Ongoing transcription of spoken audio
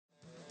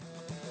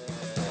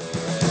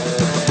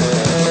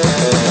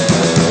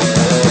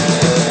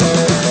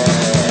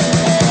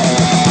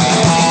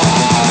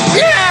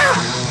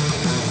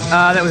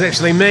was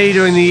actually me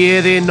doing the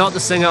year then, not the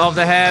singer of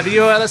the Have.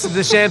 You are listening to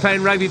the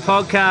Champagne Rugby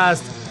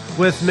Podcast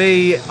with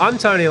me. I'm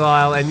Tony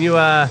Lyall, and you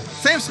are...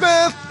 Sam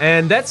Smith!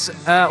 And that's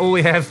all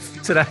we have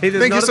today.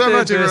 Thank you so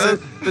much,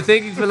 everyone. But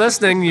thank you for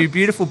listening, you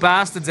beautiful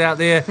bastards out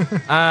there. It's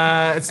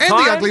and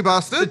time the ugly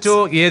bastards. to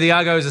talk. Yeah, the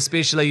Uggos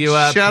especially. You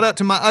are. Shout out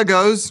to my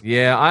Uggos.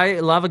 Yeah, I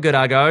love a good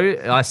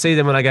Uggo. I see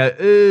them and I go,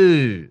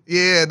 ooh.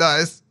 Yeah,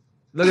 nice.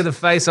 Look at the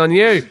face on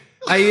you.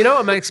 Hey, you know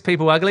what makes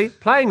people ugly?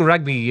 Playing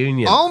rugby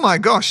union. Oh my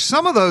gosh,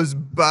 some of those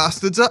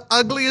bastards are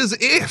ugly as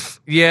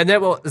F. Yeah, and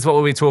that is what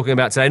we'll be talking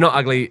about today. Not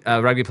ugly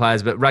rugby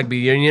players, but rugby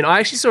union. I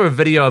actually saw a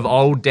video of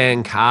old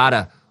Dan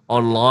Carter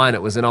online.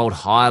 It was an old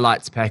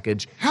highlights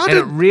package.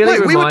 We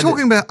were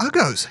talking about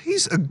Uggos.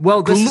 He's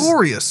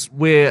glorious.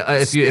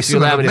 If you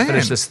allow me to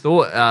finish this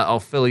thought, I'll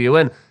fill you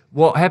in.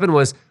 What happened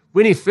was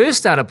when he first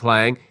started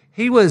playing,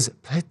 he was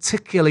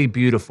particularly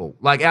beautiful,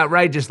 like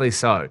outrageously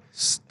so.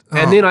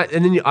 And then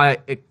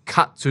it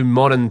cut to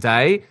modern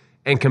day,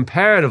 and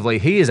comparatively,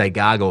 he is a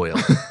gargoyle.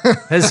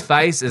 His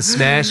face is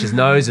smashed, his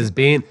nose is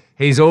bent.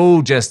 He's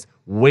all just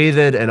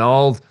weathered and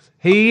old.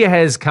 He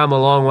has come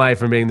a long way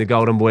from being the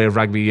golden boy of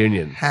rugby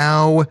union.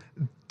 How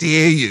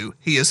dare you?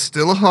 He is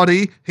still a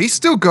hottie. He's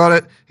still got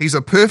it. He's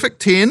a perfect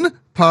 10.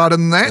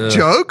 Pardon that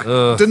joke.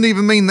 Didn't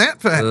even mean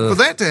that for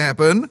that to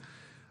happen.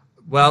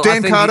 Well,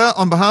 Dan Carter,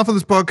 on behalf of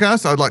this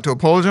podcast, I'd like to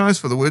apologise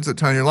for the words that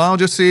Tony Lyall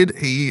just said.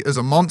 He is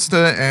a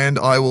monster, and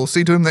I will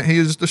see to him that he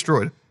is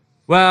destroyed.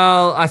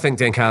 Well, I think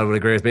Dan Carter would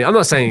agree with me. I'm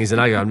not saying he's an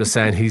uggo. I'm just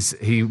saying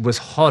he was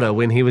hotter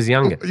when he was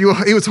younger.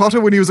 He was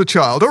hotter when he was a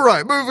child. All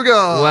right, moving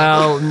on.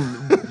 Well,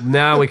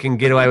 now we can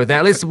get away with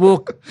that. Let's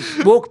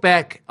walk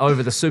back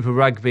over the Super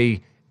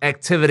Rugby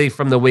activity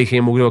from the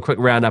weekend. We'll do a quick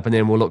roundup, and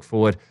then we'll look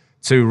forward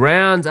to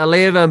round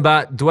 11,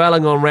 but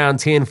dwelling on round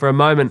 10 for a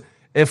moment,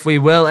 if we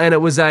will. And it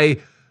was a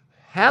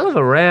hell of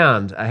a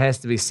round, it has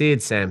to be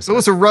said, Sam. It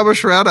was a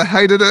rubbish round. I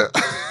hated it.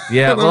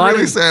 Yeah, well, I'm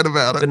really sad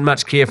about it. Didn't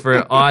much care for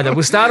it either.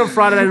 We'll start on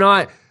Friday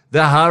night.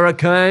 The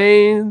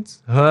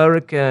Hurricanes.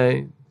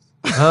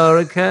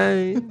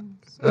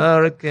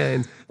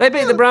 They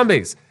beat the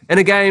Brumbies in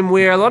a game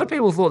where a lot of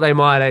people thought they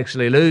might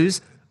actually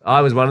lose.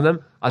 I was one of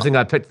them. I think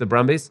I picked the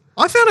Brumbies.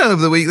 I found out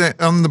over the week that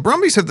the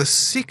Brumbies have the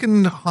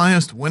second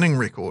highest winning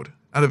record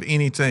out of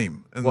any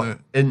team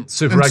in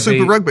Super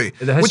Rugby,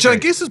 which I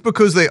guess is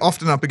because they're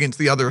often up against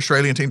the other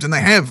Australian teams, and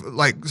they have,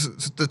 like,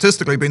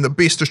 statistically been the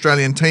best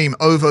Australian team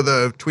over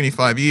the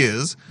 25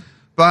 years.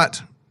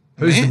 But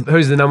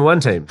who's the number one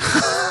team?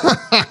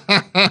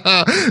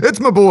 It's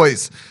my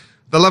boys,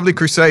 the lovely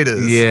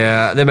Crusaders.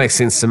 Yeah, that makes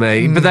sense to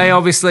me. But they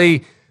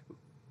obviously,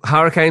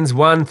 Hurricanes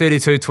won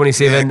 32-27.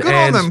 Yeah, good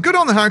on them. Good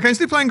on the Hurricanes.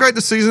 They're playing great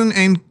this season,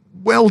 and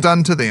well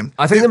done to them.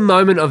 I think the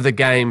moment of the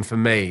game for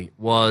me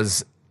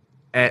was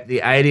at the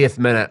 80th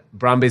minute.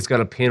 Brumbies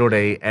got a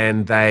penalty,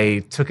 and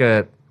they took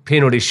a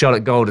penalty shot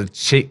at goal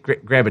to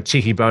grab a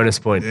cheeky bonus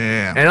point.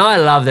 Yeah. And I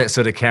love that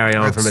sort of carry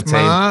on from a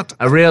smart, team.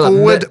 A real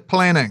forward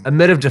planning.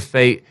 Amid of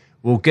defeat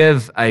will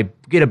get a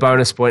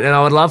bonus point, and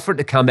I would love for it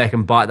to come back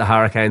and bite the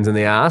Hurricanes in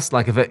the arse.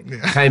 Like if it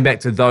came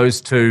back to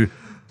those two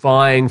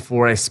vying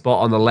for a spot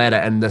on the ladder,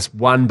 and this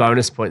one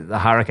bonus point that the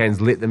Hurricanes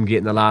let them get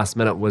in the last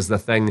minute was the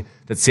thing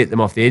that set them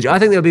off the edge. I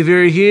think they'll be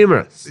very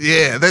humorous.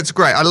 Yeah, that's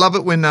great. I love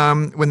it when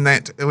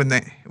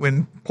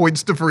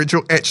points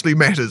differential actually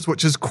matters,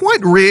 which is quite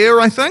rare,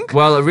 I think.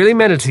 Well, it really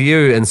mattered to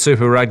you in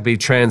Super Rugby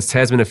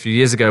Trans-Tasman a few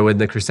years ago when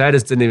the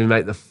Crusaders didn't even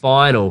make the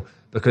final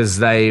because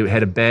they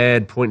had a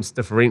bad points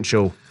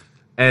differential.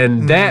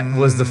 And that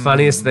was the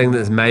funniest thing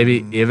that's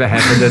maybe ever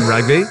happened in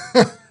rugby.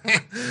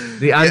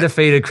 The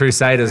undefeated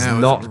Crusaders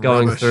not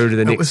going through to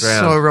the next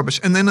round. It was so rubbish.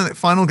 And then in that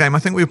final game, I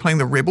think we were playing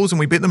the Rebels, and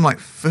we bet them like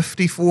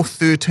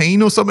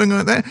 54-13 or something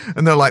like that.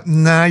 And they're like,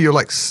 nah, you're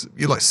like 6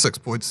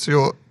 points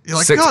short. You're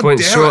like, 6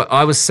 points short.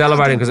 I was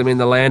celebrating because it meant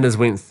the Landers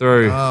went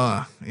through.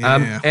 Oh,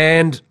 yeah.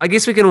 And I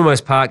guess we can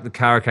almost park the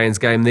Hurricanes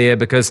game there,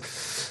 because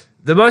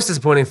the most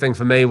disappointing thing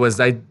for me was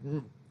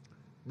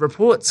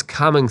reports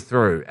coming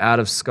through out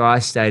of Sky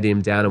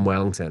Stadium down in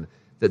Wellington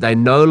that they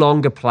no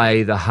longer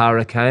play the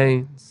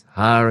Hurricanes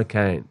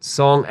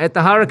song at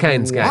the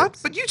Hurricanes games. What?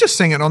 But you just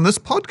sang it on this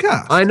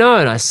podcast. I know,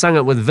 and I sung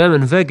it with Vim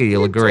and Viggy,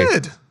 you'll agree.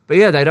 Did. But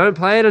yeah, they don't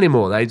play it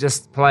anymore. They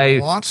just play,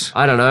 what?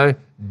 I don't know,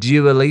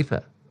 Dua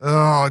Lipa.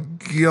 Oh,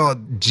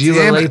 God.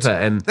 Dua Lipa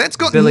and that's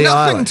got Billie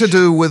nothing Eilish. to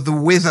do with the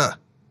weather.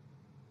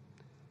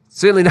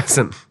 Certainly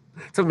doesn't.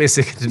 It took me a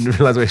second, didn't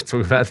realise we were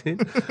talking about then.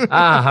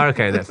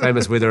 Hurricane, that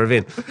famous weather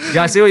event.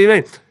 Yeah, I see what you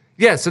mean.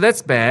 Yeah, so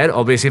that's bad.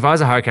 Obviously, if I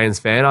was a Hurricanes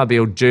fan, I'd be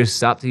all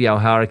juiced up to yell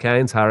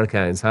Hurricanes. And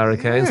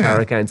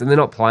they're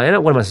not playing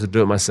it. What am I supposed to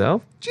do it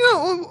myself? Do you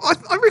know,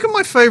 I reckon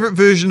my favourite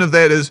version of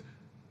that is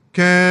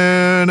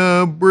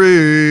Canterbury.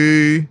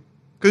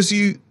 Because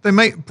they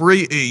make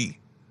brie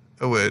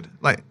a word.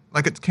 Like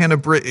it's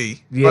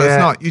Canterbury. Yeah. But it's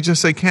not. You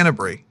just say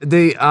Canterbury.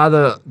 The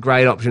other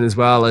great option as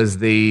well is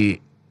the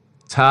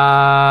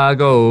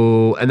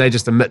Targo, and they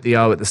just omit the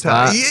O at the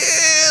start. Yeah,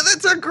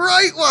 that's a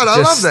great one. I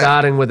just love that.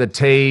 Starting with a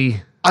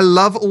T. I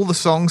love all the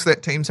songs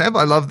that teams have.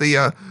 I love the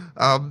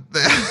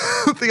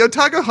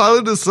Otago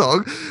Highlanders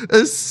song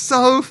is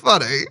so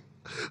funny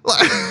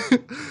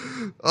Like,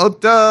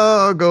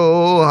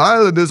 Otago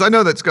Highlanders. I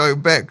know that's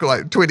going back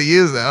like 20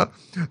 years now.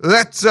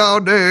 That's our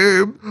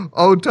name,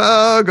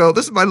 Otago.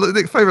 This is my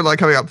favorite line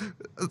coming up.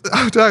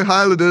 Otago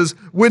Highlanders,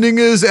 winning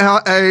is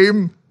our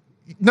aim.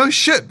 No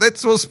shit,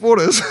 that's what sport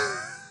is.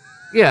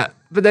 Yeah,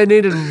 but they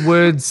needed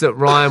words that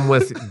rhyme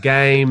with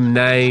game,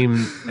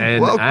 name,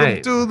 and Welcome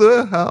aim. to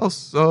the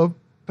House of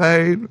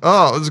Pain.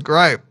 Oh, it was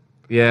great.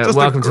 Yeah, Just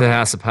welcome to the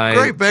House of Pain.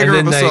 Great banger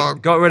and then of a they song.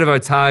 got rid of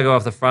Otago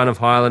off the front of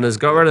Highlanders,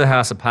 got rid of the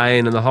House of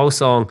Pain, and the whole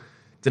song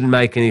didn't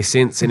make any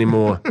sense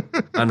anymore,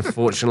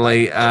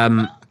 unfortunately.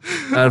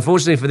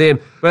 Unfortunately for them.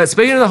 But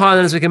speaking of the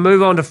Highlanders, we can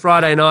move on to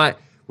Friday night,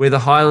 where the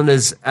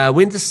Highlanders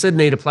went to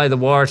Sydney to play the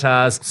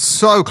Waratahs.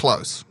 So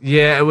close.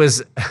 Yeah, it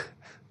was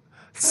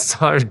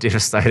so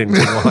devastating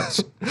to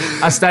watch.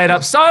 I stayed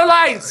up so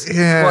late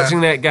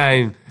watching that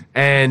game,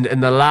 and in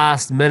the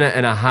last minute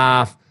and a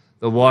half,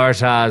 the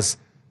Waratahs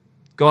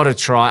got a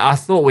try. I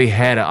thought we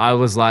had it. I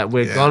was like,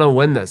 we're going to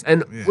win this.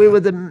 And we were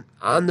the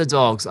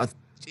underdogs. I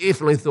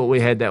definitely thought we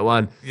had that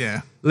one.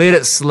 Yeah. Let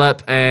it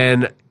slip,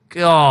 and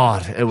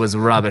God, it was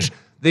rubbish.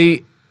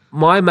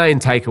 My main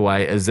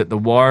takeaway is that the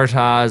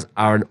Waratahs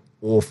are an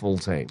awful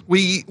team.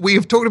 We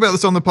have talked about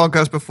this on the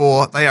podcast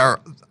before. They are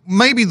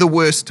maybe the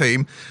worst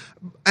team.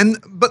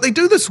 But they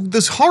do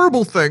this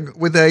horrible thing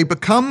where they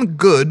become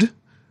good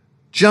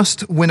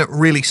just when it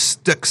really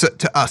sticks it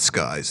to us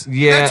guys.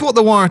 Yeah. That's what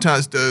the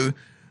Waratahs do.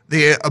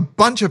 They're a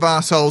bunch of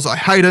assholes. I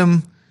hate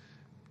them.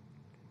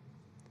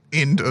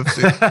 End of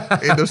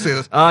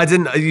sentence. I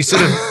didn't. You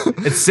sort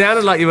of. It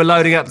sounded like you were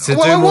loading up to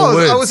do more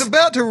words. I was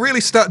about to really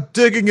start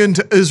digging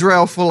into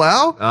Israel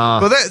Folau,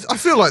 but I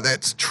feel like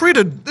that's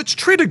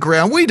treaded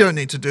ground. We don't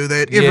need to do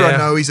that. Everyone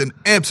knows he's an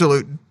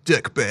absolute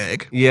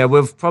dickbag. Yeah,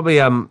 we've probably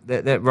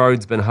that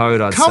road's been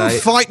hoed. I'd Come say.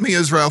 fight me,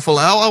 Israel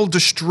Folau. I'll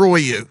destroy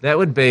you. That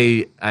would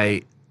be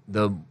a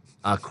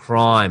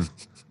crime.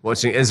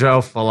 Watching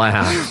Israel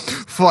Folau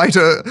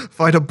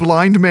Fight a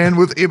blind man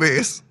with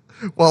MS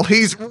while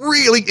he's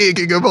really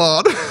egging him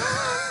on.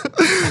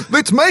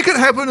 Let's make it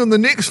happen in the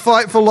next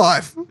fight for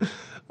life.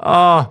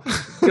 Oh,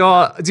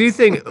 God. Do you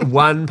think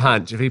one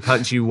punch, if he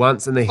punched you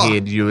once in the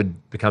head, you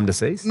would become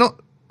deceased?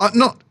 Not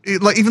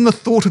like even the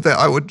thought of that,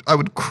 I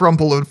would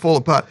crumple and fall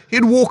apart.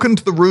 He'd walk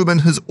into the room and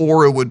his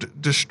aura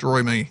would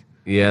destroy me.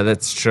 Yeah,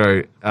 that's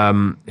true.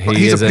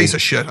 He's a piece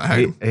of shit. I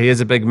hate him. He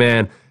is a big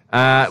man.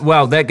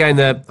 Well, that game,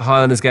 the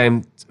Highlanders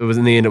game, it was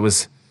in the end, it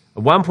was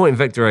a 1-point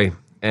victory.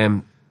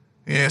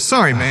 Yeah,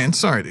 sorry, man.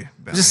 Sorry to you.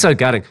 Just so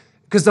gutting.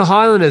 Because the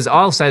Highlanders,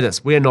 I'll say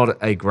this, we're not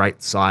a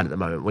great side at the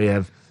moment. We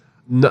have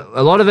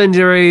a lot of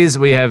injuries.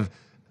 We have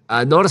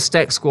not a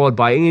stacked squad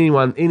by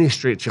any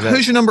stretch of it.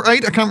 Who's your number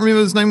 8? I can't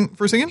remember his name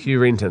for a second. Hugh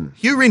Renton.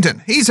 Hugh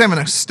Renton. He's having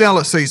a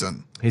stellar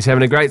season. He's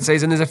having a great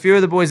season. There's a few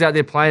of the boys out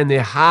there playing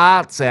their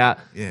hearts out.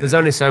 Yeah. There's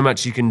only so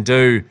much you can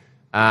do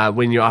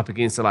when you're up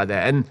against it like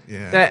that. And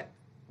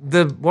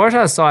the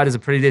Waratahs side is a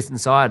pretty decent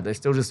side. They're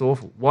still just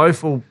awful.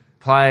 Woeful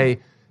play.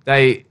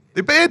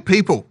 They're bad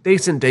people.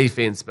 Decent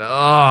defense, but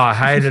I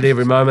hated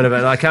every moment of it.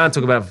 And I can't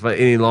talk about it for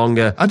any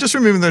longer. I just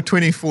remember the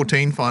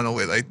 2014 final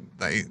where they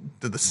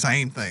did the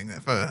same thing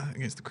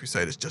against the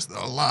Crusaders, just the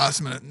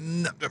last minute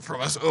nipped it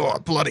from us. Oh, I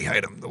bloody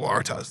hate them, the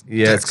Waratahs.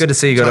 Yeah, it's good to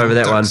see you got over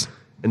that one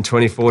in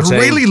 2014.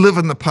 Really live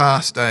in the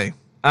past, eh?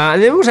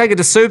 And then we'll take it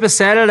to Super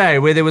Saturday,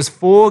 where there was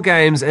 4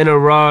 games in a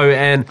row.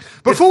 And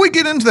before we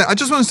get into that, I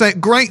just want to say,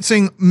 great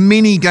seeing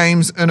many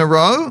games in a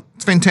row.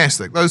 It's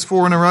fantastic. Those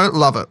 4 in a row,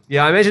 love it.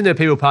 Yeah, I imagine there are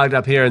people parked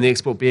up here in the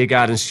Export Beer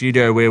Garden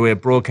studio where we're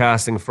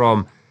broadcasting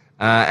from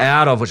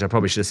out of, which I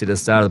probably should have said at the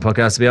start of the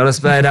podcast, to be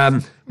honest, but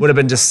would have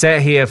been just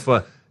sat here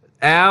for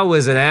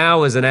hours and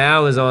hours and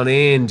hours on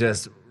end,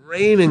 just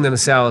reaming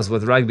themselves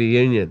with rugby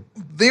union.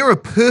 There are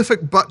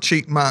perfect butt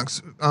cheek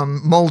marks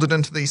moulded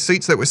into these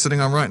seats that we're sitting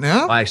on right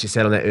now. I actually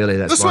sat on that earlier.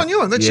 That's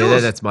yours? Yeah,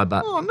 that's my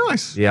butt. Oh,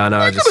 nice. Yeah, I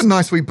know. You've got a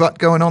nice wee butt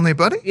going on there,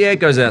 buddy. Yeah, it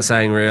goes without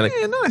saying, really.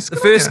 Yeah, nice. The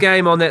first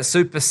game on that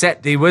Super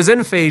Saturday was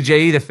in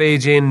Fiji. The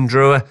Fijian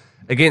Drua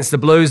against the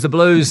Blues. The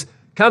Blues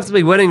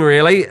comfortably winning,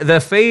 really.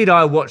 The feed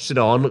I watched it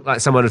on looked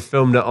like someone had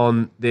filmed it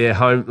on their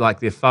home, like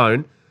their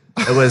phone.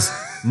 It was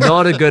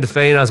not a good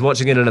feed. I was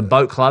watching it in a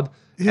boat club.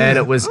 Yeah. And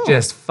it was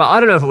just, I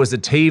don't know if it was the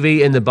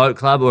TV in the boat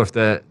club or if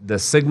the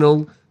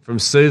signal from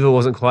Suva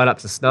wasn't quite up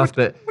to snuff.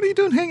 But what are you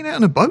doing hanging out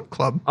in a boat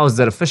club? I was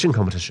at a fishing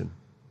competition.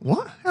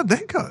 What? How'd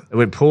that go? It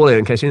went poorly. I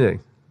didn't catch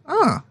anything.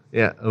 Ah.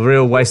 Yeah, a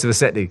real waste of a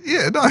Saturday.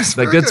 Yeah, nice.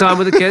 But good time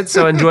with the kids,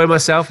 so I enjoyed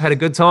myself. Had a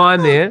good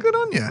time there. Good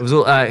on you. It was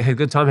all, had a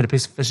good time. Had a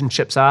piece of fish and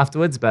chips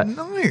afterwards. But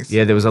nice.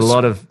 Yeah, there was a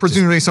lot of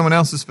presumably someone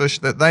else's fish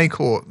that they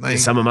caught.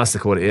 Someone must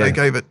have caught it. Yeah, they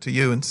gave it to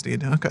you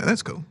instead. Okay,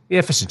 that's cool.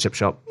 Yeah, fish and chip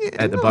shop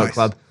at the boat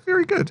club.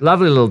 Very good.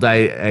 Lovely little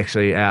day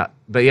actually out.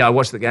 But yeah, I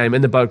watched the game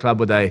in the boat club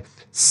with a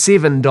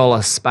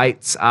 $7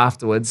 spates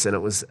afterwards, and it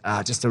was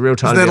just a real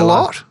time. Is that a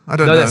lot? I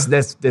don't know.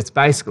 That's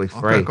basically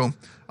free. Okay, cool.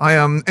 I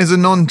as a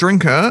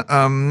non-drinker,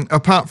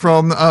 apart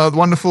from the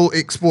wonderful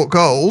Export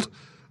Gold,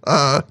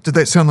 did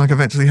that sound like I've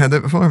actually had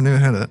that before? I've never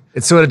had it.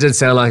 It sort of did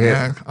sound like it.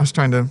 Yeah, I was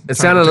trying to. It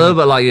sounded a little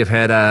bit like you've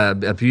had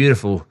a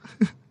beautiful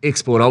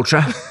Export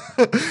Ultra.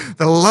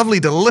 The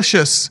lovely,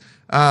 delicious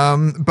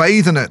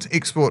bathe in it,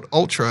 Export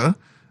Ultra.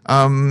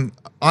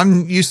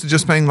 I'm used to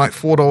just paying like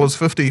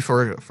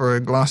 $4.50 for a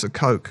glass of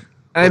Coke,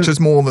 which is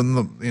more than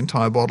the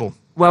entire bottle.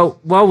 Well,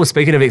 while we're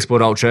speaking of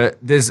Export Ultra,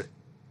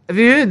 have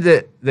you heard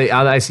that the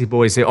other AC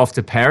boys, they're off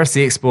to Paris,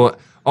 the Export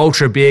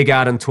Ultra Beer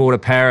Garden Tour to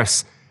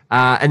Paris,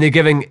 and they're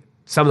giving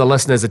some of the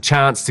listeners a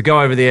chance to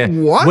go over there,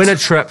 win a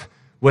trip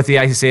with the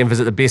ACC and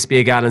visit the best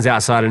beer gardens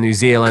outside of New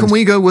Zealand. Can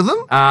we go with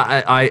them?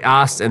 I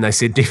asked, and they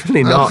said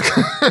definitely not.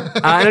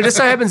 And it just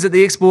so happens that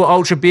the Export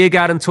Ultra Beer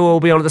Garden Tour will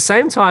be on at the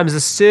same time as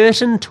a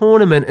certain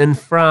tournament in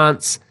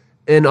France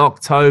in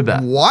October.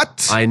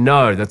 What? I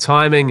know. The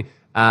timing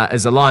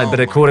is aligned, but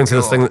according to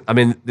this thing, I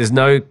mean, there's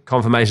no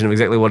confirmation of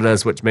exactly what it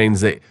is, which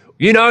means that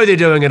they're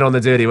doing it on the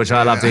dirty, which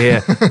I love to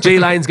hear. G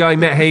Lane's going,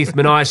 Matt Heath,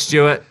 Manai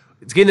Stewart.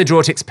 It's getting the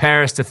draw, text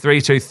Paris to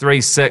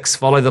 3236.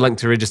 Follow the link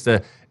to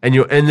register, and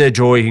you're in the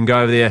draw. You can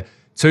go over there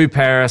to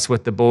Paris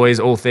with the boys,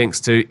 all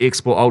thanks to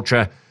Export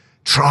Ultra.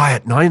 Try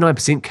it.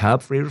 99%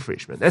 carb-free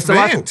refreshment. That's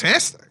delightful.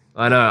 Fantastic.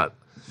 I know.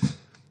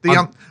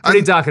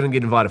 Pretty dark I didn't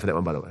get invited for that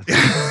one, by the way.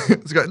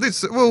 Let's go.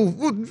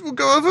 We'll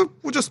go over.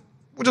 We'll just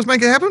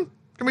make it happen.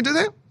 Can we do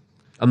that?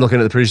 I'm looking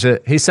at the producer.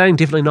 He's saying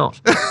definitely not.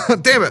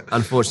 Damn it.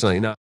 Unfortunately,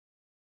 no.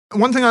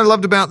 One thing I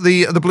loved about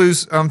the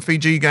Blues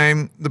Fiji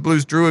game, the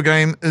Blues Drua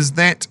game, is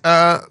that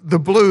the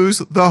Blues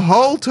the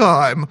whole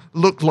time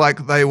looked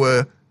like they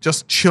were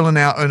just chilling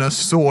out in a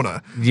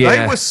sauna. Yeah.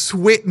 They were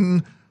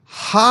sweating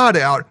hard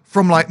out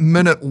from like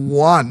minute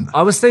one.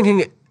 I was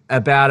thinking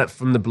about it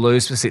from the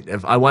Blues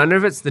perspective. I wonder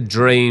if it's the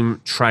dream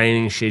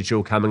training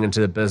schedule coming into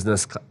the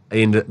business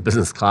end of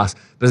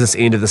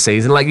the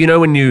season. Like,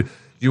 when you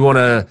want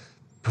to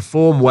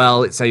perform well,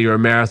 let's say you're a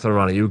marathon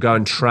runner, you go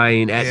and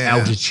train at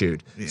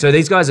altitude. Yeah. So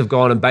these guys have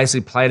gone and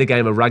basically played a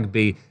game of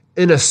rugby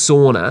in a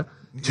sauna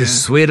to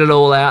sweat it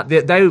all out.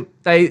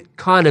 They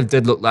kind of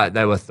did look like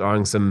they were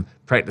throwing some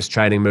practice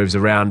training moves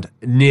around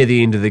near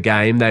the end of the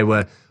game. They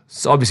were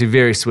obviously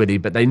very sweaty,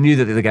 but they knew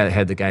that they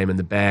had the game in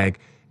the bag.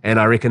 And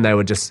I reckon they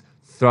were just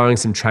throwing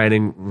some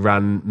training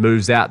run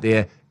moves out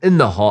there in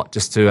the hot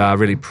just to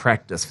really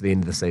practice for the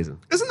end of the season.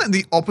 Isn't that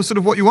the opposite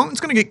of what you want? It's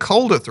going to get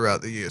colder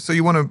throughout the year, so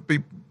you want to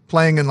be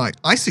playing in like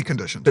icy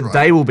conditions. But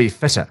they will be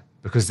fitter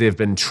because they've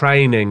been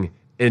training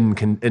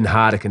in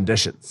harder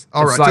conditions.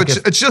 All right,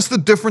 so it's just the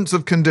difference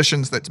of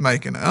conditions that's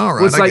making it. All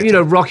right. Well, it's like,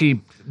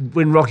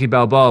 when Rocky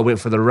Balboa went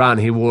for the run,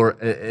 he wore,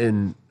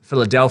 in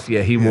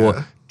Philadelphia, he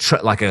wore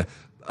like a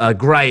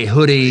grey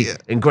hoodie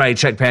and grey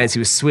track pants. He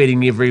was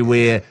sweating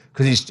everywhere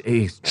because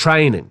he's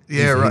training.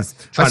 Yeah, he's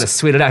trying to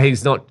sweat it out. He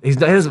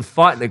doesn't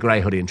fight in a grey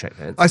hoodie and track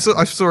pants. I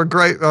saw a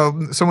great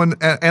someone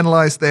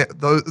analysed that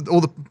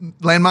all the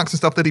landmarks and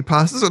stuff that he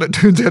passes, and it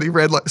turns out he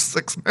ran like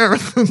 6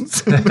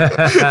 marathons.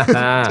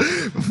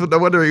 No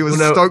wonder he was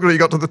stoked when he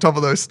got to the top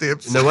of those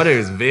steps. No wonder he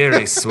was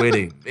very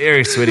sweaty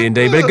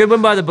indeed. But a good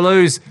win by the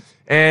Blues.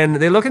 And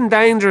they're looking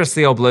dangerous,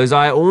 the old Blues.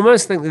 I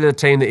almost think they're the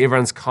team that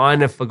everyone's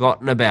kind of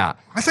forgotten about.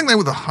 I think they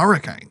were the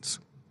Hurricanes.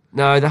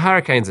 No, the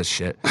Hurricanes are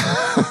shit.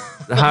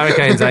 The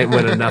Hurricanes ain't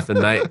winning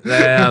nothing, mate.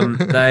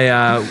 They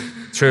are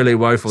truly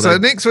woeful. So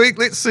next week,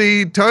 let's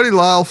see Tony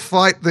Lyall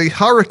fight the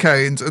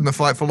Hurricanes in the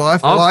fight for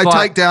life while I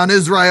take down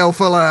Israel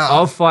Folau.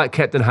 I'll fight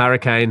Captain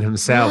Hurricane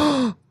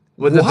himself.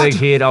 With the big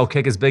head, I'll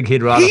kick his big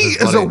head right off his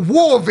body. He is a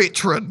war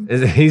veteran.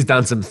 He's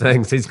done some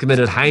things. He's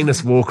committed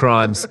heinous war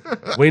crimes.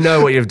 We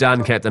know what you've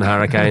done, Captain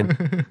Hurricane.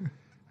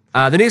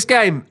 The next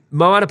game,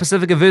 Moana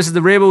Pasifika versus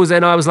the Rebels,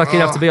 and I was lucky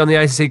enough to be on the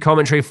ACC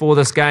commentary for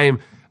this game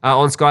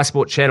on Sky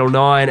Sport Channel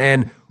 9,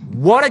 and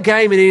what a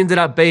game it ended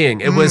up being.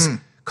 It was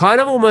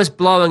kind of almost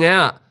blowing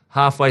out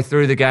halfway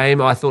through the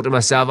game. I thought to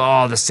myself,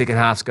 the second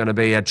half's going to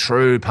be a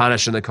true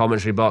punish in the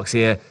commentary box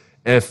here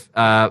if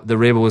the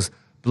Rebels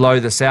blow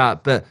this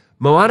out. But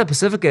Moana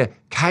Pasifika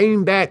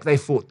came back. They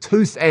fought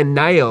tooth and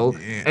nail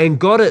and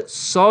got it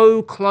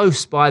so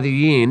close by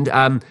the end.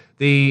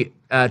 The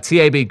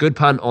TAB good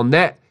punt on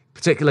that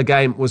particular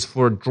game was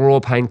for a draw,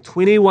 paying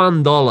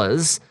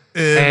 $21.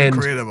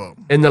 Incredible.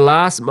 And in the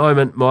last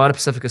moment, Moana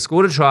Pasifika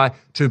scored a try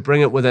to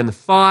bring it within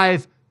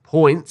 5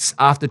 points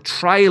after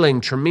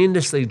trailing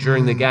tremendously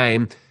during the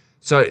game.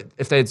 So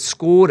if they'd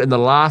scored in the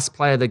last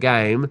play of the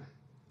game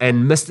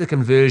and missed the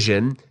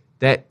conversion,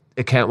 that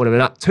account would have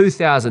been up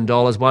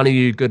 $2,000. One of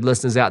you good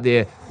listeners out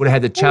there would have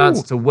had the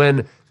chance to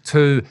win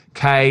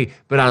 $2K,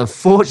 but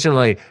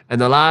unfortunately, in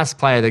the last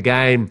play of the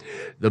game,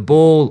 the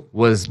ball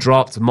was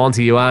dropped.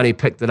 Monty Ioane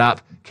picked it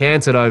up,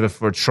 canted over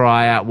for a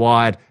try out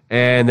wide,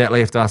 and that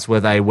left us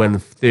with a win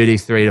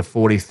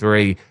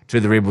 33-43 to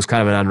the Rebels.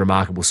 Kind of an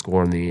unremarkable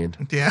score in the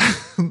end. Yeah,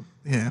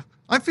 yeah.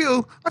 I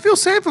feel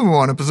sad for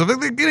Moana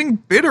Pacific. They're getting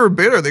better and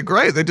better. They're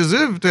great. They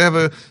deserve to have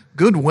a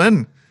good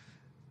win.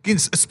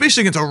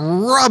 Especially against a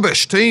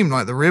rubbish team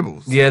like the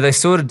Rebels. Yeah, they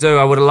sort of do.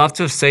 I would have loved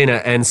to have seen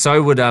it, and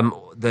so would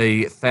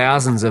the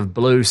thousands of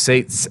blue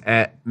seats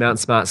at Mount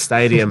Smart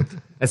Stadium.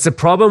 It's a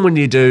problem when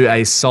you do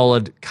a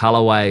solid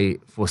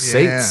colourway for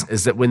seats,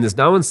 is that when there's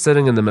no one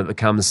sitting in them, it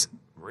becomes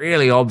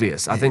really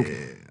obvious. I think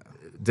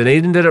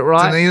Dunedin did it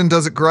right. Dunedin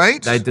does it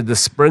great. They did the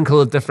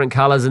sprinkle of different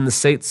colours in the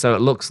seats, so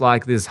it looks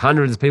like there's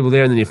hundreds of people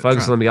there, and then you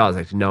focus on them. There's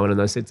actually no one in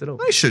those seats at all.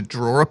 They should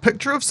draw a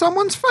picture of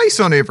someone's face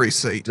on every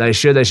seat. They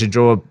should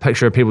draw a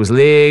picture of people's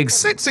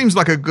legs. That seems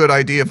like a good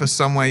idea for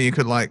some way you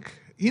could, like,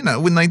 you know,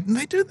 when they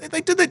did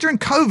that during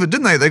COVID,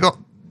 didn't they? They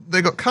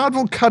got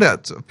cardboard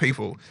cutouts of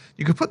people.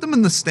 You could put them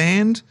in the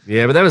stand.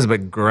 Yeah, but that was a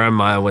bit grim.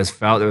 I always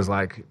felt there was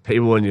like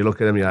people when you look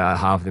at them,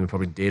 half of them are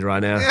probably dead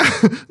right now. Yeah.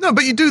 No,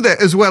 but you do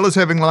that as well as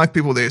having live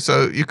people there.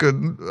 So you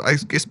could, I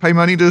guess, pay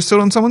money to sit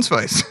on someone's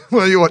face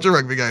while you watch a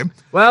rugby game.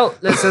 Well,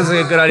 that sounds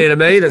like a good idea to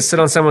me. Let's sit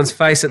on someone's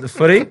face at the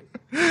footy.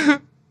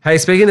 Hey,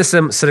 speaking of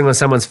sitting on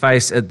someone's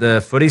face at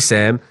the footy,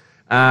 Sam,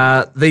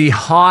 the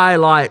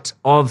highlight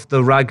of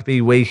the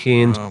rugby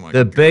weekend,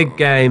 the big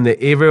game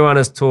that everyone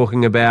is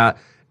talking about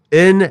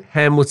in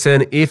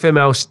Hamilton,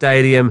 FML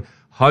Stadium,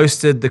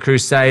 hosted the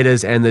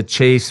Crusaders, and the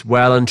Chiefs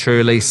well and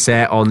truly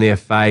sat on their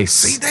face.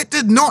 See, that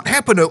did not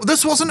happen.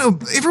 This wasn't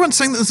everyone's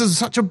saying this is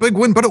such a big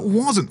win, but it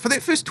wasn't. For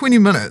that first 20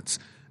 minutes,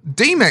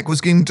 D-Mac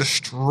was getting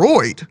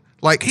destroyed.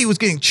 Like, he was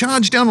getting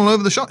charged down all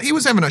over the shot. He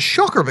was having a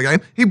shocker of a game.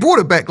 He brought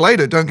it back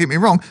later, don't get me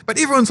wrong. But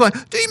everyone's like,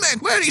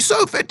 D-Mac, man, he's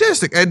so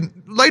fantastic.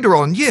 And later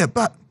on, yeah,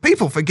 but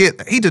people forget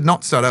that he did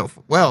not start out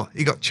well.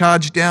 He got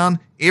charged down,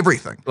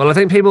 everything. Well, I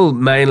think people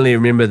mainly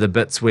remember the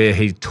bits where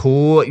he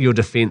tore your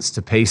defence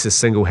to pieces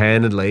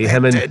single-handedly.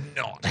 Him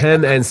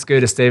and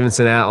Scooter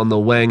Stevenson out on the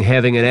wing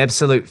having an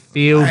absolute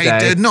field day.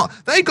 They did not.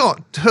 They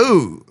got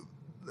two.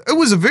 It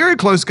was a very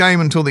close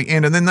game until the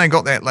end, and then they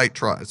got that late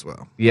try as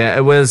well. Yeah,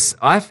 it was.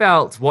 I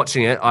felt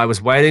watching it, I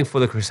was waiting for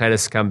the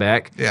Crusaders to come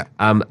back. Yeah.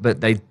 But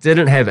they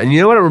didn't have. And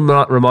you know what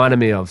it reminded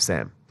me of,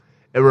 Sam?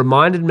 It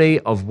reminded me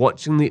of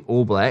watching the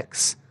All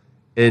Blacks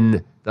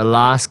in the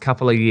last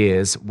couple of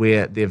years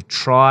where they've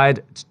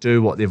tried to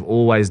do what they've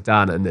always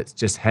done, and it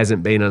just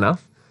hasn't been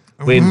enough.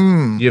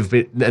 When you've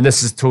been, and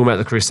this is talking about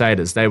the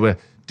Crusaders, they were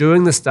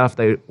doing the stuff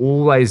they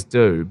always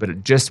do, but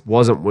it just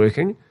wasn't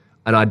working.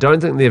 And I don't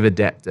think they've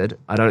adapted.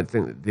 I don't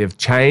think that they've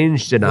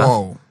changed enough.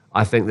 Whoa.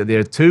 I think that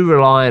they're too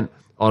reliant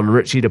on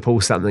Richie to pull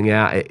something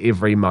out at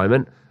every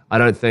moment. I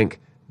don't think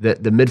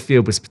that the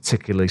midfield was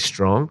particularly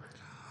strong.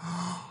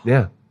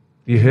 Yeah,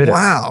 you heard it.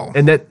 Wow.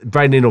 And that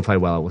Braden will play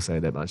well, I will say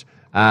that much.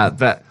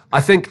 But I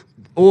think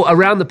all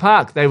around the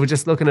park, they were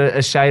just looking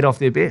a shade off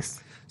their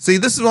best. See,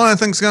 this is what I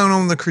think's going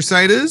on with the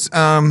Crusaders.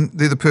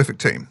 They're the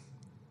perfect team.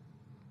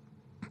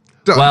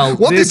 Well,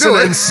 there's some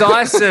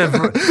incisive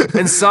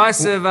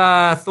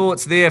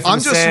thoughts there from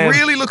Sam. Sam.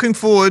 Really looking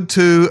forward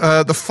to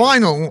the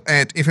final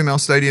at FML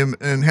Stadium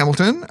in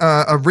Hamilton,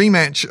 a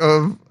rematch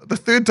of the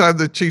third time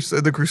the Chiefs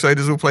and the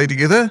Crusaders will play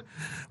together.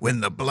 When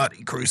the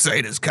bloody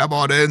Crusaders come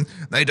on in,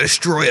 they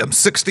destroy them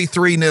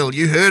 63-0.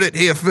 You heard it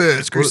here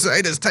first.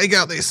 Crusaders take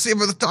out their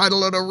 7th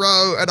title in a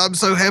row, and I'm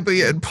so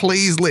happy, and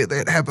please let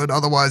that happen,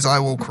 otherwise I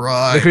will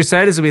cry. The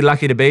Crusaders will be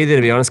lucky to be there,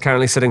 to be honest,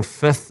 currently sitting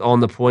 5th on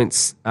the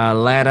points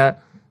ladder.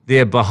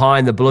 They're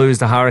behind the Blues,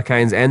 the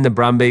Hurricanes, and the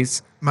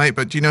Brumbies. Mate,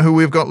 but do you know who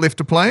we've got left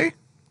to play?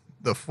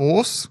 The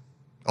Force,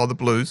 the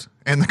Blues,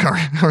 and the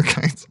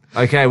Hurricanes.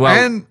 Okay, well,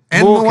 and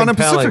Moana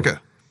Pasifika.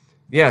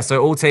 Yeah,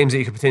 so all teams that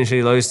you could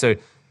potentially lose to.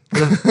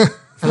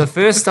 For the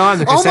first time,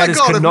 the Crusaders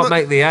could not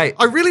make the 8.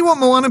 I really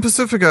want Moana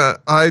Pasifika.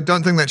 I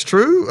don't think that's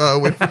true.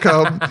 We've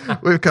come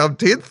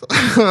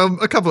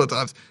 10th a couple of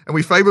times, and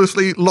we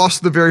famously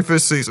lost the very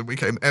first season. We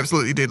came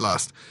absolutely dead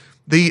last.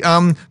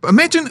 But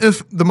imagine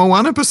if the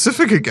Moana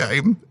Pasifika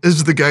game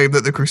is the game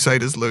that the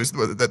Crusaders lose,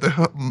 that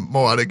the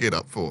Moana get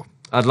up for.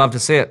 I'd love to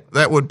see it.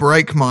 That would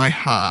break my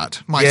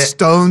heart, my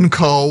stone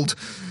cold,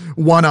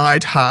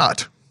 one-eyed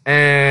heart.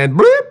 And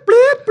bloop,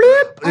 bloop,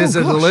 bloop. There's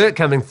an alert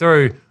coming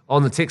through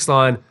on the text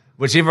line,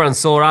 which everyone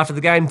saw after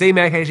the game.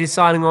 D-Mac actually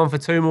signing on for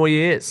 2 more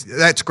years.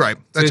 That's great.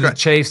 That's great. The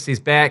Chiefs, he's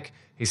back.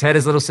 He's had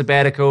his little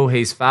sabbatical.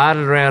 He's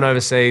farted around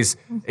overseas.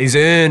 He's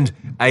earned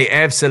an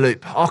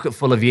absolute pocket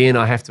full of yen,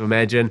 I have to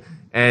imagine.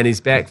 And he's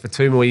back for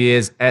 2 more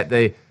years at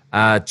the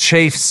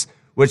Chiefs,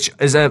 which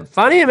is a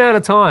funny amount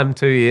of time,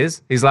 2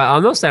 years. He's like,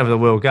 I'm not staying for the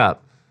World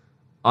Cup.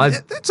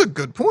 That's a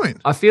good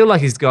point. I feel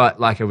like he's got,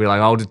 he'll be like,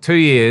 I'll do 2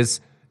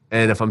 years,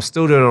 and if I'm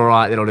still doing all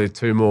right, then I'll do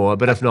 2 more.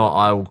 But if not,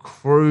 I will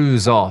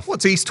cruise off.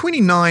 He's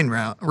 29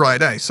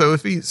 right, eh? So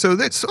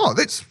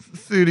that's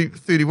 30,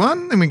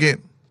 31, then we get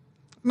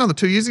another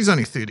 2 years. He's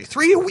only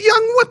 33, a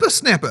young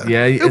whippersnapper.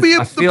 Yeah, he'll be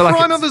the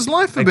prime of his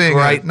life for being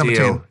a number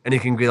 10. And he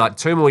can be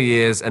 2 more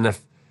years, and if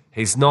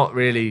he's not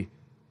really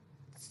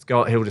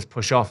he'll just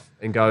push off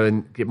and go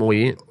and get more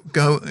yen.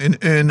 Go and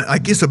earn, I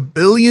guess, 1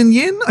 billion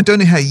yen. I don't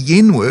know how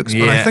yen works,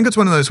 but I think it's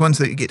one of those ones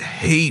that you get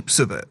heaps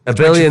of it. $1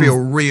 billion. Makes you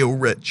feel real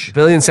rich. $1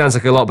 billion sounds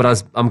like a lot,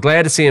 but I'm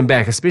glad to see him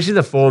back, especially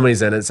the form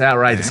he's in. It's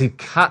outrageous. Yeah. He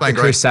cut the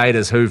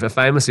Crusaders, who are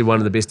famously one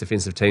of the best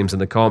defensive teams in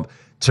the comp,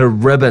 to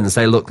ribbons.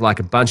 They look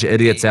like a bunch of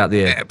idiots out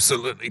there.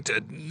 Absolutely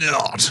did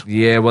not.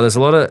 Yeah, well, there's a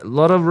lot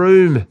of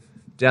room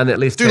down that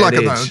left. Do like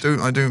it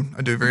though. I do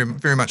very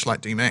very much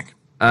like D-Mac.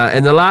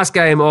 And the last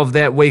game of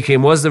that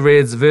weekend was the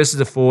Reds versus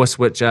the Force,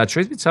 which,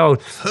 truth be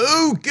told...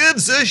 Who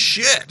gives a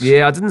shit?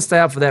 Yeah, I didn't stay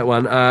up for that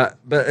one.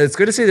 But it's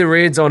good to see the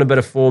Reds on a bit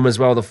of form as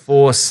well. The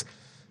Force,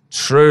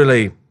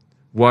 truly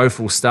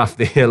woeful stuff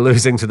there,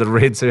 losing to the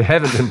Reds, who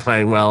haven't been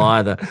playing well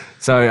either.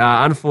 So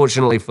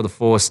unfortunately for the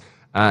Force,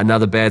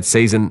 another bad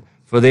season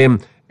for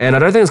them. And I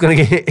don't think it's going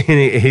to get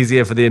any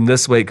easier for them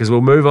this week, because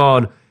we'll move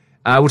on.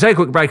 We'll take a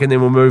quick break and then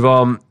we'll move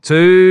on to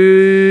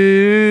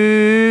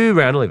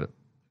round 11.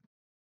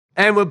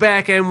 And we're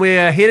back and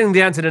we're heading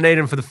down to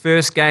Dunedin for the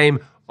first game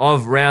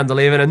of round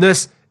 11. And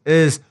this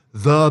is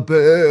the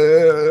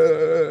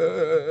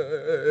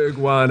big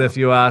one, if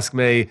you ask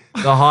me.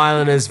 The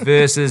Highlanders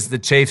versus the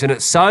Chiefs. And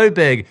it's so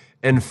big,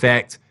 in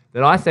fact,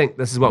 that I think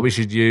this is what we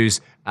should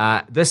use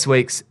this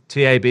week's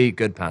TAB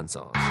Good Punt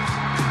song.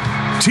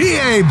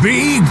 TAB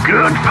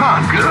Good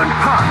Punt, Good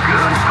Punt,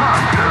 Good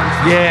Punt,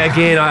 Good. Yeah,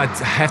 again, I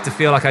have to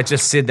feel like I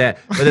just said that.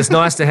 But it's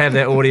nice to have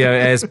that audio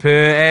as per.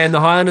 And the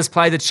Highlanders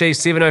play the Chiefs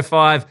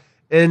 7:05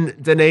 in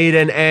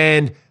Dunedin.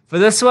 And for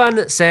this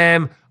one,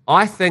 Sam,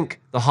 I think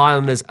the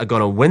Highlanders are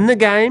going to win the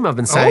game. I've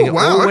been saying it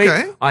all week.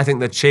 Okay. I think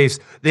the Chiefs,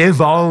 they're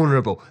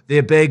vulnerable.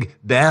 Their big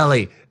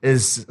belly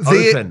is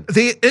open.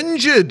 They're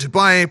injured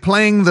by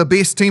playing the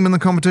best team in the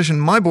competition,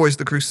 my boys,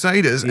 the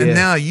Crusaders, and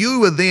now you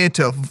were there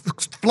to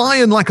fly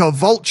in like a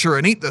vulture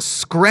and eat the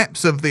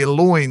scraps of their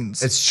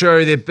loins. It's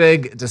true. Their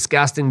big,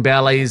 disgusting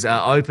bellies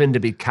are open to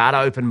be cut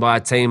open by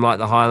a team like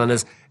the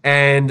Highlanders.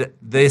 And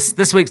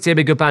this week's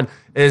TAB Good Punt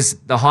is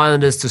the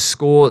Highlanders to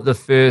score the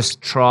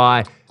first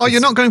try. Oh, you're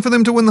not going for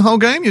them to win the whole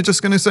game? You're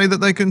just going to say that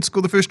they can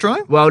score the first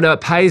try? Well, no,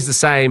 it pays the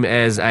same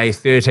as a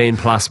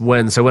 13-plus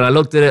win. So when I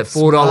looked at it,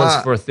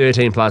 $4 for a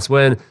 13-plus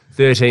win,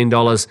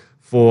 $13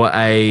 for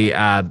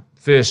a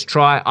first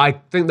try. I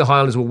think the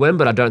Highlanders will win,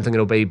 but I don't think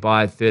it'll be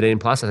by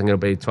 13-plus. I think it'll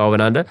be 12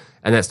 and under,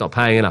 and that's not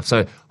paying enough.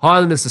 So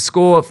Highlanders to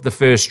score for the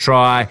first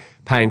try,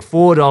 paying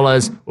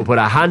 $4. We'll put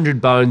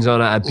 100 bones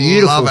on it. A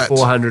beautiful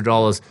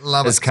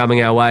 $400 is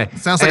coming our way.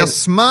 Sounds like a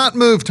smart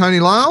move, Tony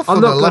Lyall, for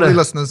the lovely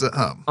listeners at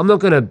home. I'm not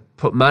going to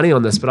put money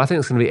on this, but I think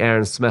it's going to be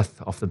Aaron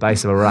Smith off the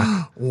base of a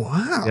ruck.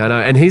 Wow. Yeah, I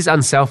know, and he's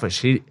unselfish.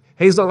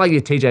 He's not like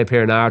your TJ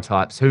Perenara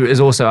types, who is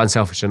also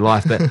unselfish in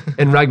life, but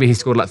in rugby he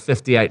scored like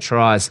 58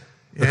 tries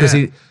because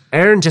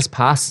Aaron just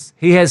passes.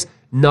 He has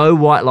no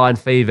white line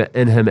fever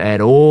in him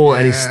at all,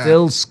 and he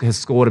still has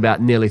scored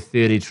about nearly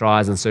 30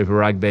 tries in Super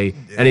Rugby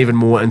and even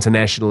more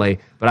internationally.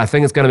 But I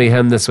think it's going to be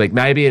him this week.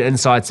 Maybe an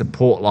inside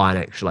support line,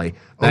 actually.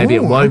 Maybe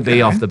it won't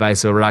be off the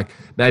base of a ruck.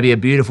 Maybe a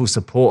beautiful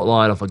support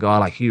line off a guy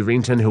like Hugh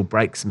Renton, who'll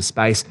break some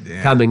space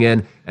coming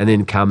in and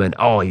then come in.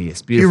 Oh,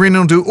 yes, beautiful. Hugh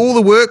Renton will do all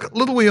the work.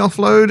 Little wee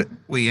offload.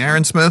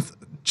 Aaron Smith,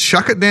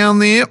 chuck it down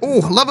there. Oh,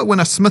 love it when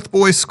a Smith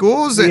boy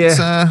scores. No,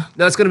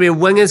 it's going to be a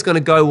winger's going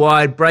to go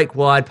wide, break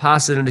wide,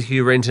 pass it into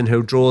Hugh Renton,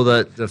 who'll draw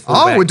the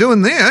fullback. Oh, we're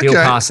doing there. Okay. He'll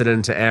pass it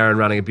into Aaron,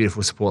 running a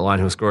beautiful support line,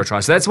 who'll score a try.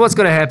 So that's what's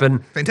going to happen.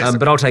 Fantastic.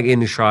 But I'll take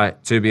any try,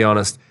 to be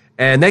honest.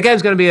 And that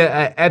game's going to be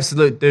an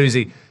absolute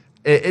doozy.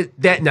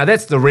 Now,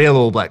 that's the real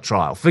All Black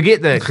trial.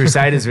 Forget the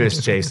Crusaders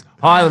versus Chiefs.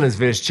 Highlanders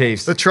versus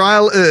Chiefs. The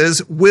trial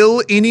is,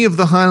 will any of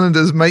the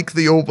Highlanders make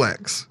the All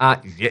Blacks?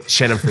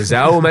 Shannon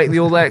Frizzell will make the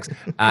All Blacks.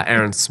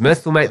 Aaron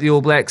Smith will make the All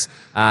Blacks.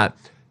 Ethan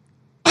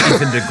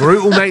de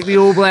Groot will make the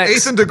All Blacks.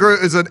 Ethan de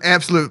Groot is an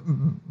absolute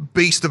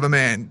beast of a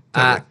man.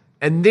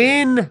 And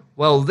then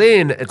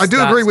it's I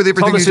do agree with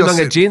everything Thomas you just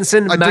said.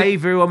 Jensen may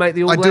very well make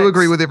the All Blacks. I do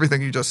agree with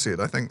everything you just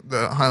said. I think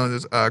the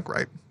Highlanders are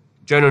great.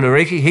 Jonah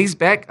Nariki, he's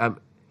back.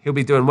 He'll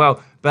be doing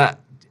well. But,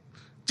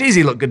 geez,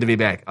 he looked good to be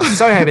back. I'm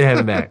so happy to have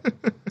him back.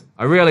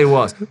 I really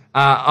was.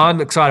 I'm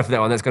excited for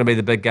that one. That's going to be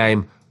the big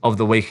game of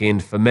the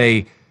weekend for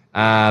me.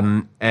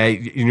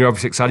 You're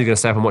obviously excited. You're going to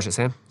stay up and watch it,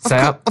 Sam? Stay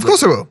up? Of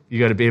course I will. You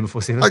go to bed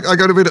before 7? I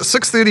go to bed at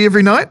 6:30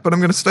 every night, but I'm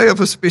going to stay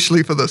up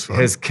especially for this one.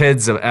 His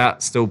kids are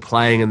out still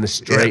playing in the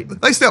street. Yeah,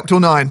 they stay up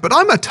till 9, but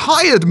I'm a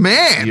tired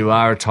man. You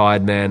are a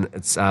tired man.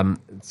 It's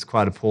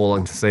quite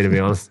appalling to see, to be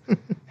honest.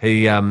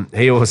 He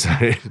also...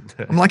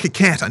 I'm like a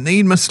cat. I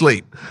need my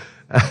sleep.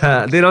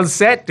 Then on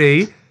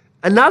Saturday,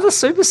 another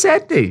Super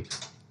Saturday.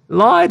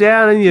 Lie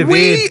down in your bed.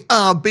 We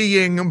are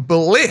being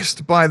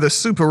blessed by the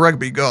Super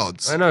Rugby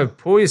gods. I know.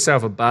 Pour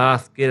yourself a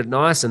bath, get it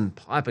nice and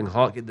piping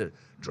hot,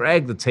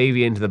 drag the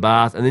TV into the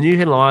bath, and then you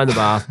can lie in the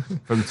bath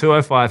from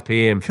 2:05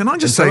 p.m. Can I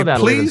just say,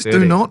 please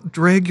do not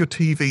drag your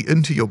TV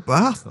into your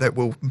bath. That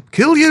will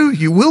kill you.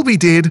 You will be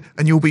dead,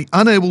 and you'll be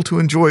unable to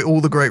enjoy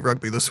all the great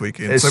rugby this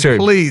weekend. It's so true.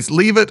 Please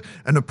leave it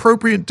an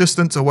appropriate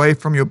distance away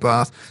from your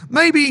bath.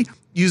 Maybe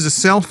use a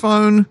cell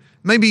phone.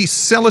 Maybe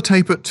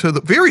sellotape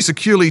it very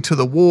securely to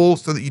the wall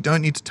so that you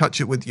don't need to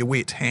touch it with your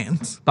wet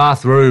hands.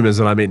 Bathroom is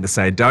what I meant to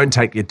say. Don't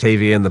take your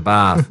TV in the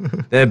bath.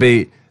 They're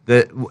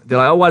like,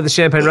 oh, why did the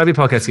Champagne Rugby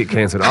podcast get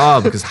cancelled?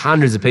 Oh, because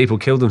hundreds of people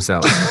killed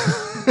themselves.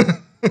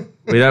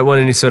 We don't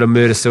want any sort of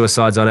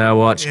murder-suicides on our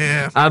watch.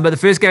 Yeah. But the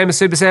first game is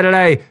Super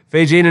Saturday.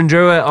 Fiji and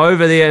Drua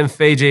over there in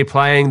Fiji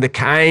playing the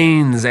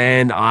Canes.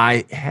 And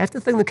I have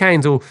to think the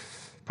Canes will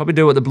probably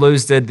do what the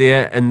Blues did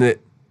there, and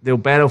they'll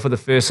battle for the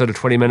first sort of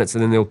 20 minutes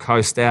and then they'll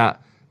coast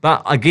out.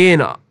 But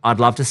again, I'd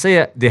love to see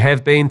it. There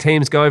have been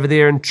teams go over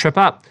there and trip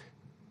up.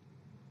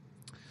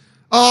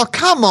 Oh,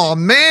 come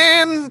on,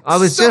 man.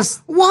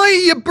 Why are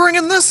you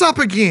bringing this up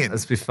again?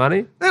 Let's be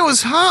funny. That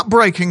was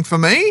heartbreaking for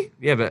me.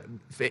 Yeah, but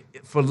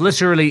for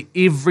literally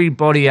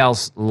everybody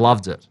else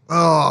loved it.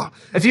 Oh.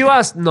 If you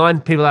asked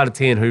 9 people out of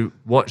 10 who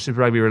watch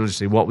Super Rugby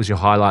religiously, what was your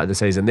highlight of the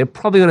season, they're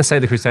probably going to say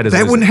the Crusaders.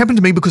 That wouldn't happen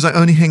to me because I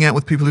only hang out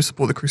with people who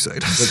support the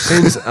Crusaders. It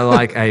seems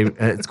like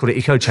it's called an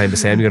echo chamber,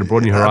 Sam. You've got to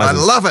broaden your horizons.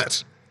 I love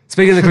it.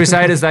 Speaking of the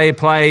Crusaders, they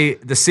play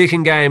the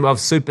second game of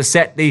Super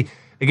Saturday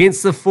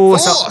against the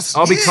Force.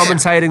 I'll be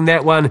commentating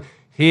that one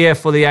here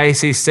for the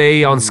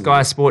ACC on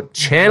Sky Sport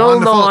Channel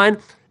 9.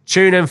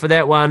 Tune in for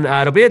that one.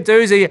 It'll be a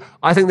doozy.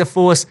 I think the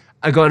Force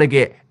are going to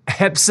get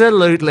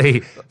absolutely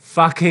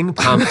fucking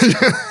pumped.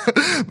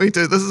 Me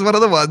too. This is one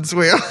of the ones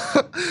where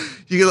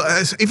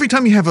every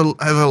time you have a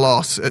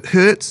loss, it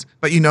hurts,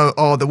 but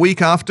the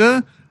week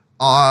after,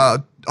 I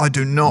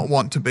do not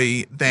want to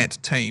be that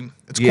team.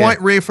 It's quite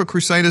rare for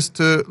Crusaders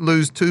to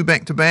lose 2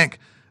 back-to-back,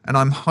 and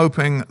I'm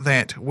hoping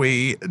that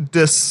we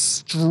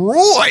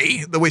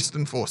destroy the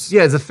Western Force.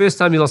 Yeah, it's the first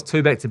time you lost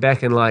 2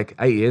 back-to-back in like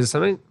 8 years or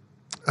something.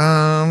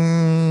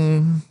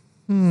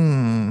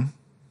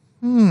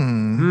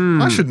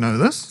 I should know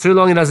this. Too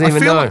long he doesn't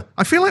even know.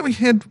 I feel like we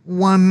had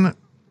one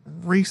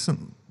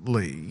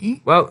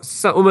recently. Well,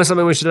 almost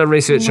something we should have done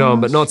research on,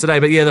 but not today.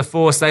 But yeah, the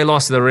Force, they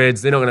lost to the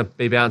Reds. They're not going to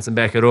be bouncing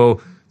back at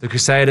all. The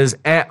Crusaders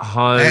at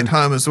home. At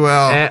home as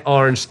well. At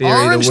Orange Theory,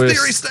 Orange the worst.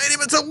 Theory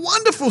Stadium. It's a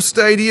wonderful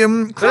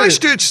stadium.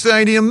 Christchurch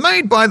Stadium,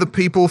 made by the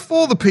people,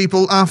 for the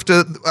people,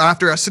 after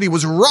our city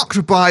was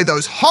rocked by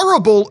those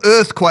horrible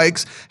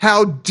earthquakes.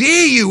 How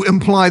dare you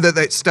imply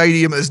that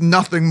stadium is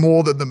nothing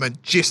more than the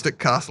majestic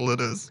castle it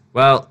is?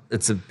 Well,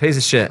 it's a piece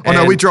of shit. Oh,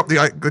 no, we dropped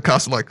the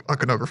castle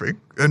iconography,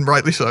 and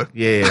rightly so.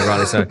 Yeah,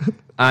 rightly so.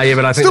 Yeah,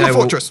 but I think Still a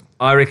fortress.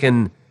 I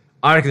reckon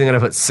they're going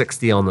to put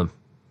 60 on them.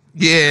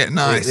 Yeah,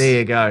 nice. There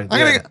you go.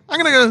 I'm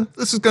gonna go.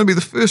 This is going to be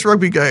the first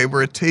rugby game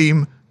where a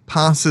team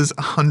passes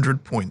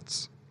 100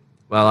 points.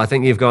 Well, I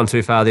think you've gone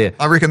too far there.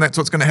 I reckon that's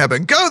what's going to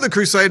happen. Go the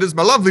Crusaders,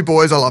 my lovely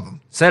boys. I love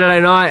them. Saturday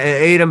night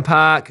at Eden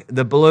Park,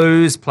 the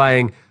Blues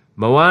playing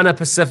Moana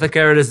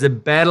Pasifika. It is the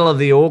battle of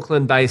the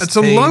Auckland-based It's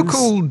a teams.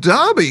 local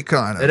derby,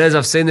 kind of. It is.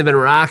 I've seen them been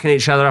racking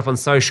each other up on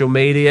social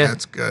media.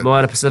 That's good.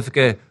 Moana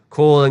Pasifika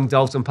calling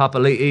Dalton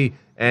Papali'i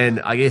and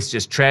I guess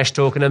just trash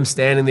talking him,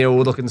 standing there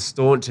all looking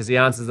staunch as he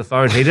answers the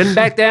phone. He didn't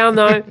back down,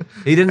 though.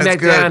 He didn't back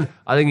down.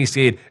 I think he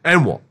said,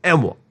 and what?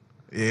 And what?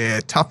 Yeah,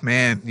 tough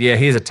man. Yeah,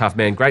 he's a tough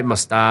man. Great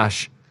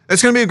moustache.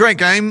 It's going to be a great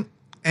game.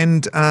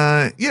 And,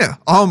 yeah.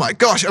 Oh, my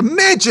gosh.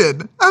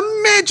 Imagine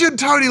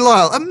Tony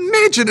Lyall.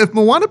 Imagine if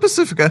Moana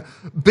Pasifika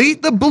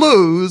beat the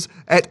Blues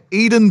at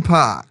Eden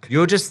Park.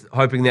 You're just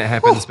hoping that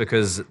happens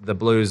because the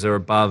Blues are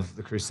above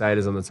the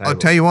Crusaders on the table. I'll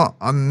tell you what.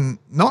 I'm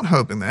not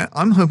hoping that.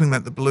 I'm hoping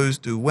that the Blues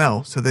do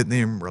well so that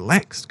they're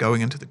relaxed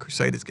going into the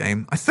Crusaders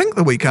game, I think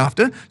the week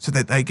after, so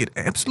that they get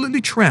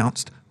absolutely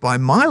trounced by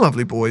my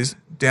lovely boys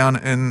down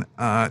in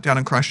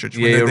Christchurch.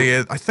 Yeah, when they're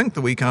there, I think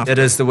the week after. It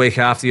is the week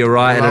after, you're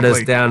right, Lovely. and it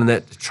is down in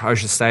that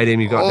atrocious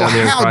stadium you got down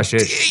there in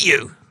Christchurch. How dare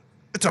you?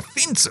 It's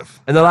offensive.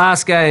 And the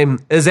last game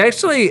is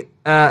actually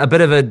a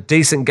bit of a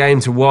decent game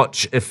to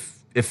watch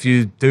if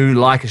you do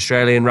like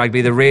Australian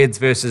rugby. The Reds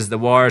versus the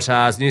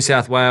Waratahs, New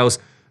South Wales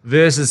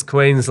versus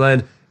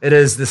Queensland. It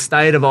is the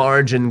state of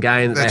origin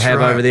game that they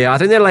have over there. I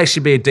think that'll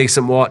actually be a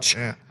decent watch.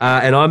 Yeah.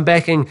 And I'm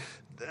backing...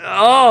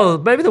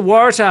 maybe the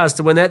Waratahs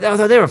to win that. The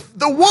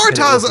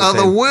Waratahs are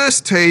the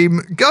worst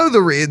team. Go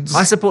the Reds.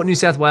 I support New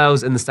South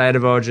Wales in the State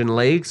of Origin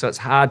League, so it's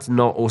hard to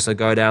not also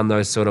go down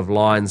those sort of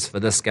lines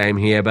for this game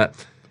here. But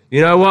you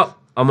know what?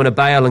 I'm going to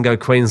bail and go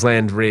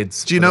Queensland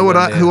Reds. Do you know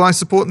who I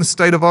support in the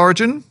State of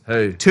Origin?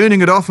 Who? Turning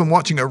it off and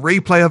watching a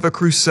replay of a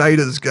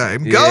Crusaders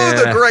game. Yeah.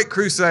 Go the great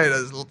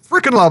Crusaders.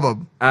 Freaking love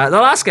them. The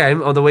last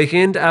game of the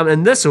weekend,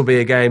 and this will be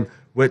a game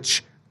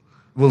which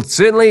will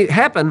certainly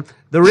happen.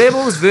 The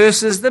Rebels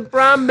versus the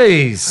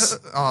Brumbies.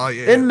 Oh,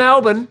 yeah. In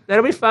Melbourne.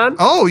 That'll be fun.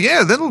 Oh,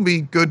 yeah. That'll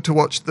be good to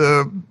watch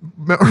the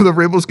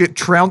Rebels get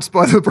trounced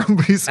by the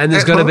Brumbies. And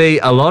there's going to be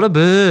a lot of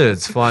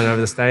birds flying over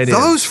the stadium.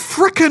 Those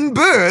frickin'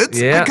 birds.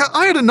 Yeah.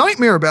 I had a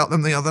nightmare about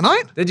them the other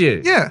night. Did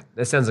you? Yeah.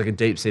 That sounds like a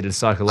deep-seated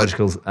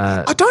psychological...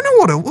 I don't know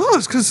what it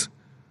was, because,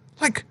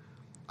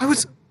 I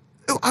was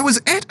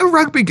at a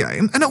rugby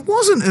game, and it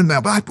wasn't in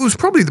Melbourne. It was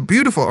probably the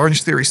beautiful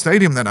Orange Theory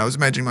Stadium that I was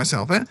imagining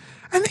myself at.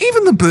 And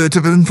even the birds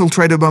have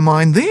infiltrated my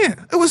mind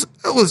there. It was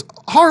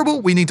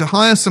horrible. We need to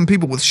hire some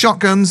people with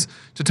shotguns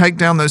to take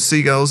down those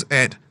seagulls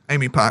at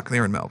Amy Park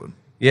there in Melbourne.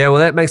 Yeah, well,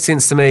 that makes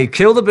sense to me.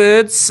 Kill the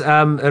birds.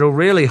 It'll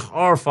really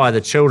horrify the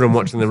children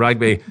watching the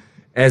rugby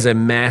as a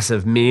mass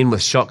of men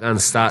with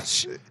shotguns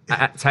start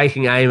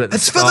taking aim at the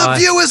sky. It's for the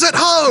viewers at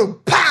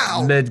home.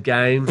 Pow!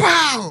 Mid-game.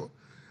 Pow!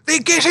 They're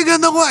getting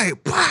in the way.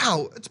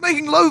 Pow! It's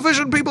making low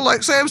vision people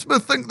like Sam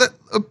Smith think that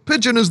a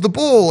pigeon is the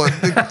ball.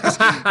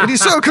 And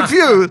he's so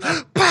confused.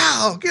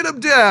 Pow! Get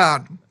him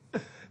down.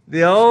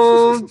 The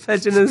old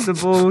pigeon is the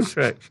ball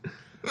trick.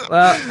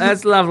 Well,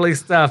 that's lovely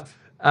stuff.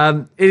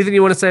 Anything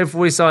you want to say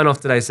before we sign off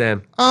today,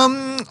 Sam?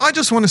 I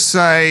just want to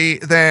say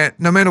that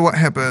no matter what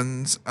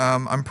happens,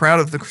 I'm proud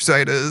of the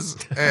Crusaders,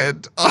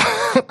 and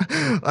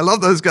I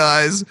love those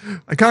guys.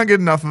 I can't get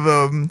enough of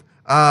them.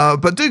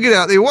 But do get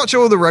out there, watch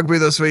all the rugby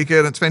this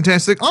weekend. It's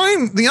fantastic.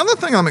 The other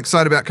thing I'm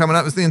excited about coming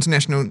up is the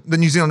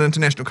New Zealand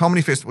International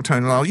Comedy Festival,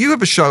 Tony Lyall. You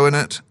have a show in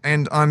it,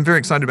 and I'm very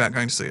excited about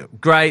going to see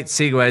it. Great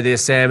segue there,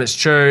 Sam. It's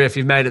true. If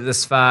you've made it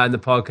this far in the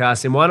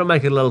podcast, then why not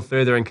make it a little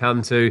further and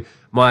come to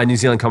my New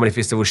Zealand Comedy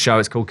Festival show.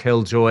 It's called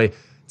Killjoy.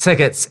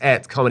 Tickets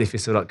at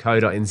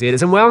comedyfestival.co.nz.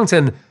 It's in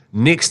Wellington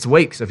next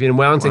week. So if you're in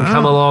Wellington,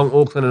 come along.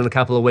 Auckland in a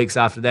couple of weeks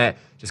after that.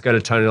 Just go to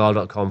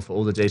tonylyall.com for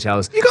all the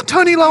details. You got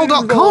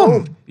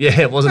tonylyall.com.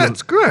 Yeah, it wasn't.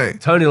 That's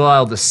great. Tony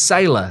Lyall, the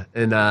sailor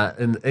in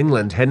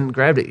England, hadn't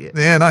grabbed it yet.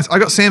 Yeah, nice. I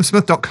got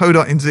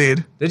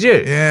samsmith.co.nz. Did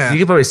you? Yeah. You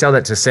could probably sell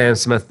that to Sam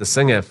Smith, the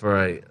singer,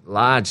 for a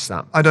large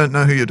sum. I don't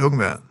know who you're talking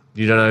about.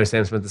 You don't know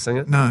Sam Smith, the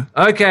singer? No.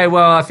 Okay,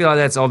 well, I feel like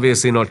that's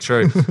obviously not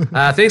true.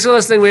 Thanks for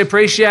listening. We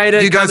appreciate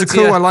it. You guys are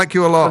cool. I like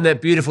you a lot. From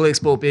that beautiful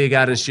Export Beer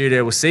Garden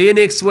studio. We'll see you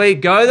next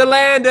week. Go the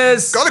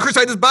Landers! Go the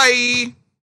Crusaders. Bye!